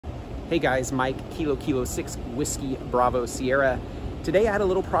Hey guys, Mike, Kilo 6 Whiskey Bravo Sierra. Today I had a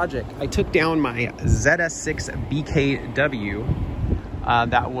little project. I took down my ZS6BKW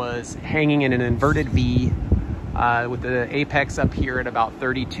that was hanging in an inverted V with the apex up here at about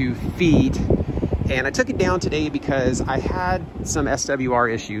 32 feet. And I took it down today because I had some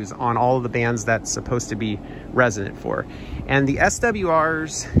SWR issues on all of the bands that's supposed to be resonant for. And the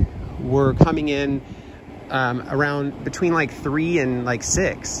SWRs were coming in around between like 3 and like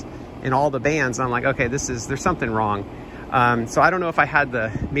 6 in all the bands. And I'm like, okay, there's something wrong. So I don't know if I had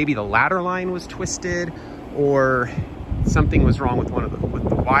maybe the ladder line was twisted or something was wrong with with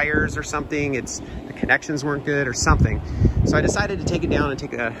the wires or something. The connections weren't good or something. So I decided to take it down and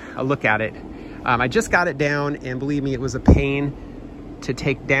take a look at it. I just got it down, and believe me, it was a pain to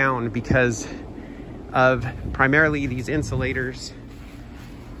take down because of primarily these insulators.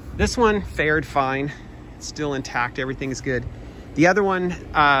 This one fared fine, it's still intact, everything's good. The other one,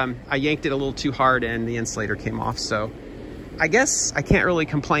 I yanked it a little too hard and the insulator came off. So I guess I can't really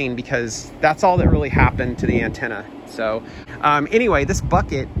complain because that's all that really happened to the antenna. So anyway, this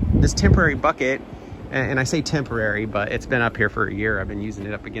temporary bucket, and I say temporary, but it's been up here for a year. I've been using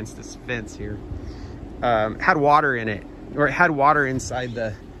it up against this fence here. Had water in it, or it had water inside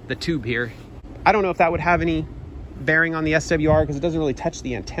the tube here. I don't know if that would have any bearing on the SWR because it doesn't really touch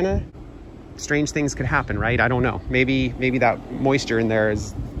the antenna. Strange things could happen, right? I don't know. Maybe that moisture in there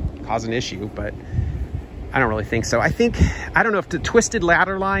is causing an issue, but I don't really think so. I don't know if the twisted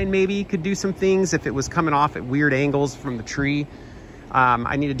ladder line maybe could do some things if it was coming off at weird angles from the tree.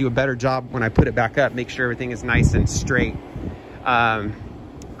 I need to do a better job when I put it back up, make sure everything is nice and straight. I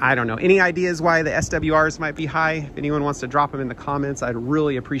don't know. Any ideas why the SWRs might be high? If anyone wants to drop them in the comments, I'd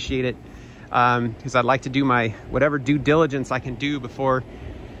really appreciate it. Because I'd like to do my whatever due diligence I can do before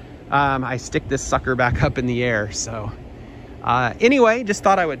I stick this sucker back up in the air. So anyway, just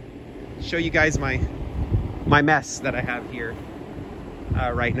thought I would show you guys my mess that I have here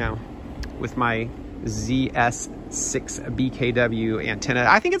right now with my ZS6BKW antenna.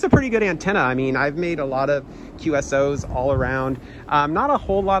 I think it's a pretty good antenna. I mean, I've made a lot of QSOs all around. Not a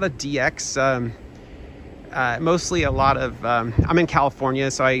whole lot of DX. Mostly a lot of, I'm in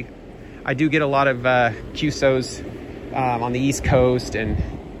California, so I do get a lot of QSOs on the East Coast and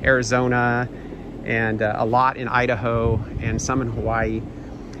Arizona, and a lot in Idaho and some in Hawaii.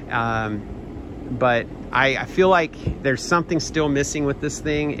 But I feel like there's something still missing with this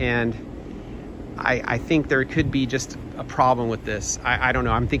thing, and I think there could be just a problem with this. I don't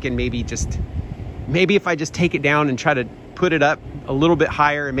know. I'm thinking maybe if I just take it down and try to put it up a little bit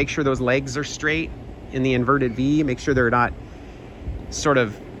higher and make sure those legs are straight in the inverted V, make sure they're not sort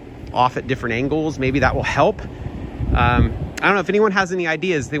of off at different angles, maybe that will help. I don't know if anyone has any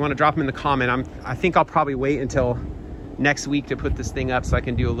ideas. They want to drop them in the comment. I think I'll probably wait until next week to put this thing up so I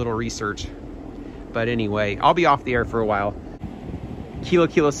can do a little research. But anyway, I'll be off the air for a while.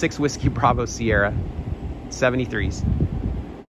 Kilo 6 Whiskey Bravo Sierra 73s.